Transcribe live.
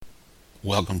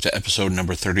Welcome to episode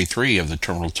number 33 of the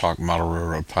Terminal Talk Model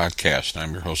Railroad podcast.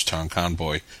 I'm your host, Tom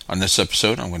Conboy. On this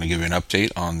episode, I'm going to give you an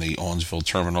update on the Owensville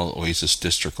Terminal Oasis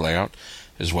District layout,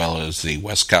 as well as the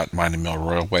Westcott Mine and Mill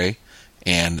Railway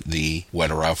and the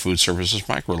Wetteraw Food Services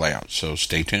micro layout, so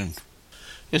stay tuned.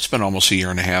 It's been almost a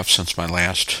year and a half since my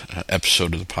last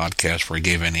episode of the podcast where I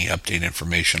gave any update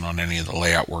information on any of the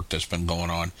layout work that's been going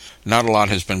on. Not a lot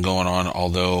has been going on,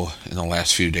 although in the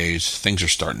last few days things are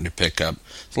starting to pick up.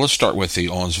 So let's start with the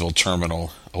Owensville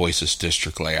Terminal Oasis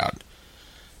District layout.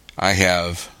 I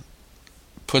have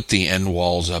put the end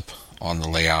walls up on the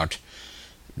layout.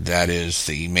 That is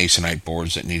the masonite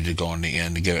boards that need to go on the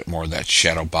end to give it more of that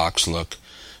shadow box look.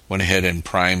 Went ahead and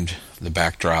primed the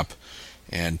backdrop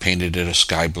and painted it a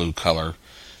sky blue color,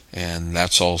 and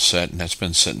that's all set, and that's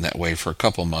been sitting that way for a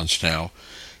couple months now.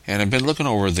 And I've been looking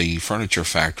over the furniture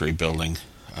factory building.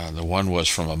 The one was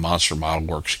from a Monster Model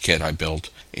Works kit I built,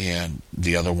 and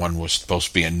the other one was supposed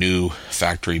to be a new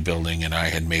factory building, and I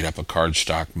had made up a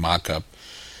cardstock mock-up.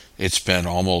 It's been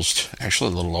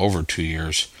actually a little over 2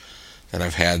 years that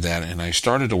I've had that, and I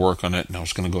started to work on it, and I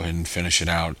was going to go ahead and finish it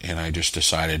out, and I just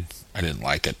decided I didn't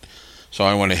like it. So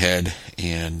I went ahead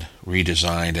and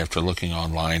redesigned after looking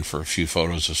online for a few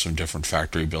photos of some different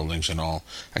factory buildings and all.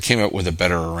 I came up with a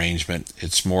better arrangement.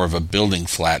 It's more of a building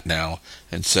flat now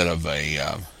instead of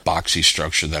a boxy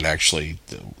structure that actually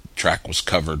the track was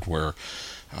covered where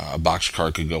a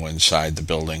boxcar could go inside the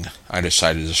building. I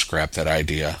decided to scrap that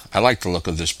idea. I like the look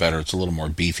of this better. It's a little more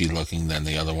beefy looking than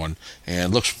the other one,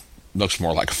 and looks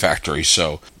more like a factory.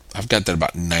 So I've got that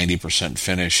about 90%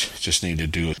 finished. Just need to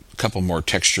do a couple more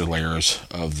texture layers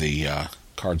of the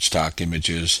cardstock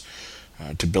images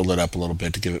to build it up a little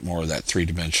bit to give it more of that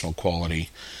three-dimensional quality,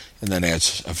 and then add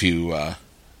a few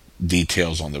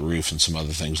details on the roof and some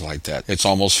other things like that. It's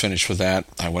almost finished with that.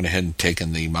 I went ahead and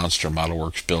taken the Monster Model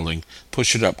Works building,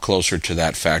 pushed it up closer to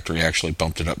that factory, actually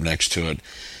bumped it up next to it,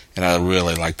 and I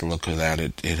really like the look of that.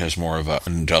 It has more of an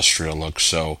industrial look,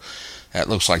 so that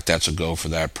looks like that's a go for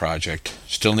that project.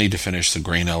 Still need to finish the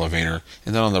grain elevator.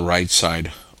 And then on the right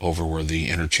side, over where the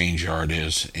interchange yard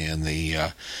is and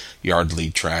the yard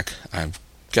lead track, I've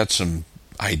got some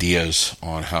ideas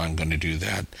on how I'm going to do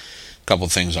that. A couple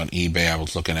things on eBay I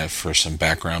was looking at for some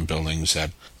background buildings.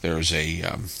 That there's a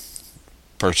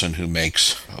person who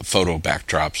makes photo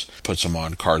backdrops, puts them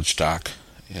on cardstock,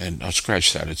 and I'll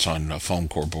scratch that. It's on a foam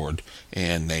core board,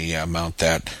 and they mount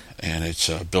that, and it's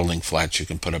a building flats you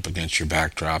can put up against your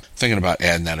backdrop. Thinking about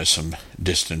adding that as some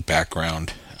distant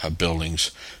background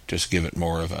buildings, just give it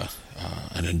more of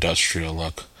an industrial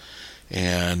look,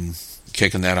 and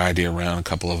kicking that idea around. A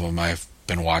couple of them I've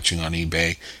been watching on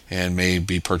eBay and may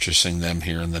be purchasing them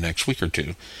here in the next week or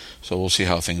two. So we'll see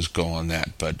how things go on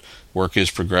that. But work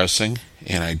is progressing,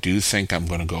 and I do think I'm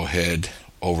going to go ahead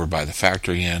over by the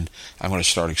factory end. I'm going to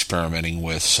start experimenting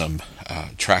with some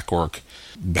track work,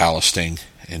 ballasting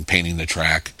and painting the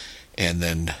track, and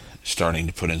then starting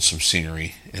to put in some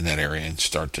scenery in that area and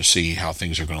start to see how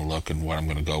things are going to look and what I'm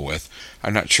going to go with.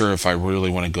 I'm not sure if I really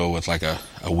want to go with like a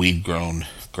weed-grown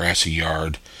grassy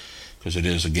yard, because it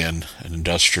is, again, an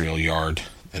industrial yard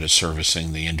that is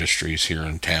servicing the industries here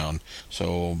in town.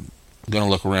 So I'm going to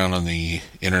look around on the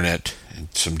internet and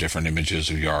some different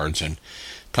images of yards and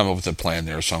come up with a plan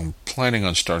there. So I'm planning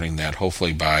on starting that.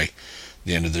 Hopefully by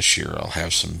the end of this year I'll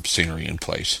have some scenery in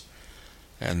place.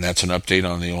 And that's an update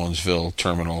on the Owensville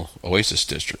Terminal Oasis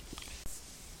District.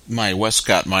 My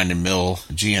Westcott Mine and Mill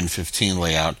GN15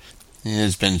 layout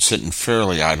has been sitting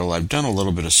fairly idle. I've done a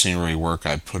little bit of scenery work.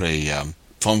 I put a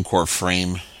foam core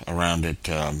frame around it,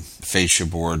 fascia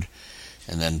board,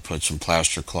 and then put some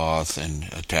plaster cloth and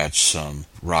attached some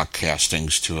rock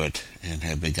castings to it, and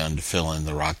had begun to fill in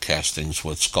the rock castings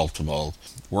with Sculptamold.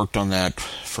 Worked on that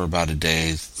for about a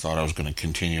day, thought I was going to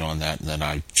continue on that, and then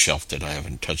I shelved it. I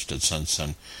haven't touched it since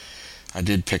then. I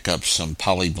did pick up some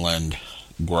Polyblend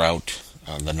grout,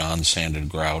 the non-sanded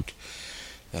grout,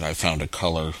 that I found a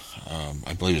color,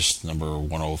 I believe it's number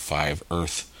 105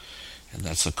 Earth, and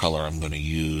that's the color I'm going to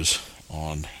use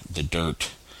on the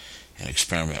dirt and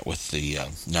experiment with the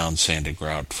non-sanded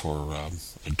grout for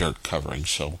a dirt covering.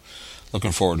 So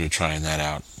looking forward to trying that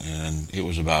out. And it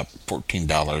was about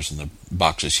 $14, and the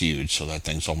box is huge, so that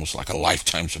thing's almost like a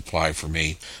lifetime supply for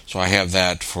me. So I have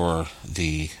that for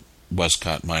the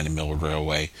Westcott Mine and Mill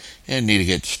Railway, and need to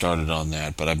get started on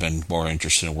that. But I've been more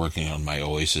interested in working on my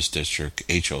Oasis District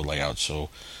HO layout, so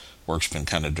work's been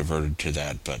kind of diverted to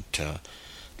that. But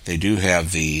they do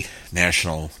have the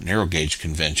National Narrow Gauge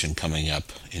Convention coming up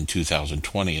in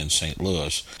 2020 in St.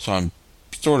 Louis, so I'm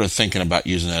sort of thinking about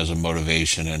using that as a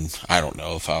motivation, and I don't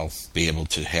know if I'll be able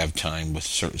to have time with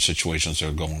certain situations that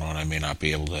are going on. I may not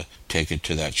be able to take it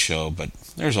to that show, but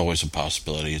there's always a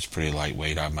possibility. It's pretty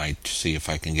lightweight. I might see if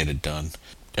I can get it done.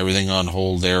 Everything on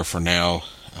hold there for now,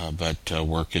 but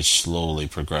work is slowly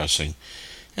progressing.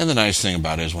 And the nice thing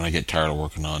about it is when I get tired of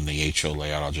working on the HO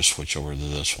layout, I'll just switch over to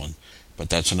this one. But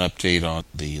that's an update on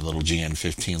the little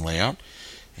GN15 layout,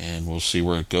 and we'll see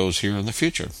where it goes here in the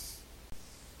future.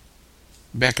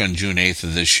 Back on June 8th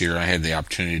of this year, I had the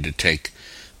opportunity to take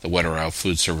the Wetterau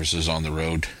Food Services on the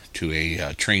road to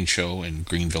a train show in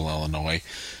Greenville, Illinois,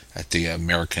 at the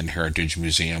American Heritage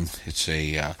Museum. It's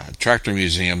a tractor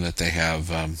museum that they have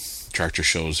tractor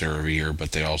shows there every year,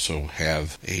 but they also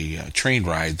have a train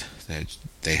ride that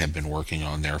they have been working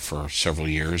on there for several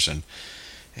years, and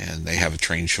they have a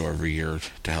train show every year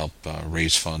to help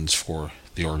raise funds for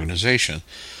the organization.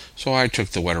 So I took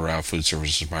the Wetterau Food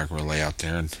Services micro layout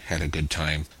there and had a good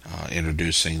time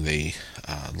introducing the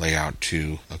layout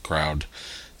to a crowd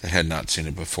that had not seen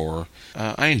it before.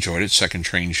 I enjoyed it. Second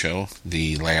train show.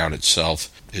 The layout itself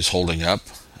is holding up.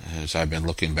 As I've been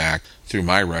looking back through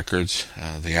my records,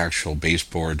 the actual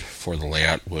baseboard for the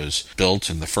layout was built,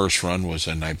 and the first run was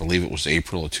in, I believe it was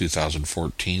April of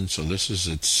 2014, so this is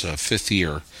its fifth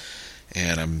year.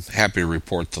 And I'm happy to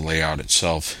report the layout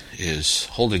itself is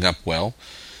holding up well.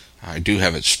 I do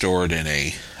have it stored in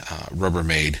a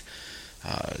Rubbermaid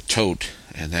tote,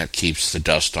 and that keeps the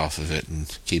dust off of it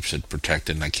and keeps it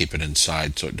protected, and I keep it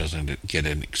inside so it doesn't get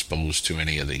exposed to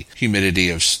any of the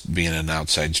humidity of being in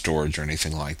outside storage or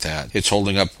anything like that. It's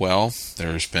holding up well.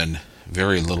 There's been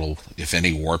very little, if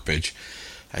any, warpage.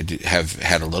 I have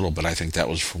had a little, but I think that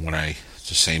was from it's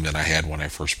the same that I had when I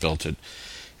first built it.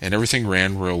 And everything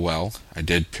ran real well. I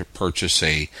did purchase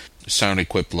a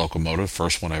sound-equipped locomotive,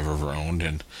 first one I've ever owned,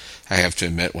 and I have to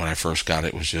admit, when I first got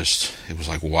it, it was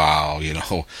like, wow,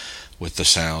 with the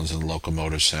sounds and the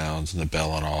locomotive sounds and the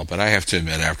bell and all. But I have to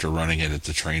admit, after running it at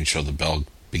the train show, the bell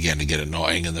began to get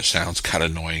annoying and the sounds got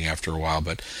annoying after a while.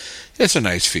 But it's a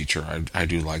nice feature. I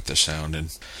do like the sound,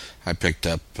 and I picked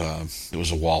up, it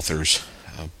was a Walthers,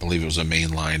 I believe it was a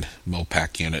mainline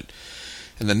Mopac unit.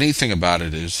 And the neat thing about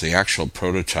it is the actual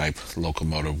prototype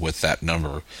locomotive with that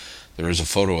number, there is a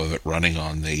photo of it running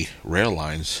on the rail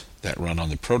lines that run on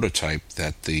the prototype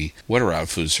that the Wetterau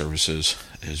Food Services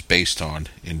is based on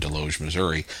in Deloge,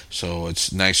 Missouri. So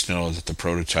it's nice to know that the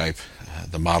prototype,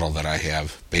 the model that I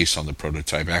have based on the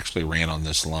prototype, actually ran on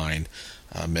this line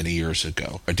many years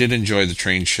ago. I did enjoy the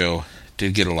train show,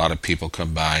 did get a lot of people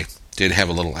come by, did have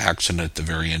a little accident at the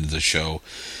very end of the show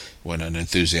when an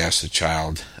enthusiastic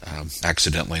child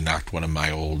accidentally knocked one of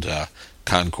my old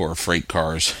Concord freight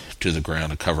cars to the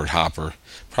ground, a covered hopper.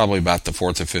 Probably about the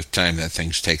fourth or fifth time that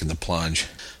thing's taken the plunge.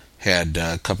 Had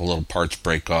a couple little parts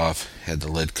break off, had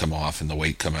the lid come off and the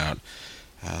weight come out.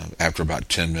 After about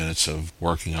 10 minutes of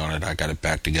working on it, I got it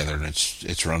back together, and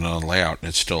it's running on layout, and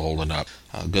it's still holding up.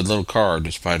 A good little car,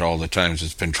 despite all the times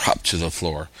it's been dropped to the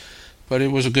floor. But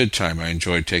it was a good time. I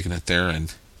enjoyed taking it there,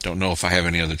 and don't know if I have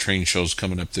any other train shows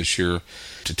coming up this year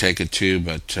to take it to,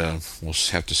 but we'll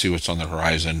have to see what's on the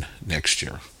horizon next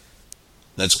year.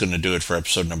 That's going to do it for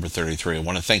episode number 33. I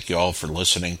want to thank you all for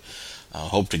listening.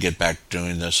 Hope to get back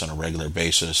doing this on a regular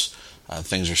basis.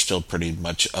 Things are still pretty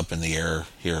much up in the air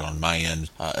here on my end.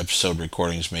 Episode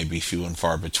recordings may be few and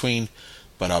far between,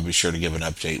 but I'll be sure to give an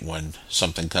update when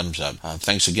something comes up.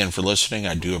 Thanks again for listening.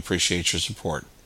 I do appreciate your support.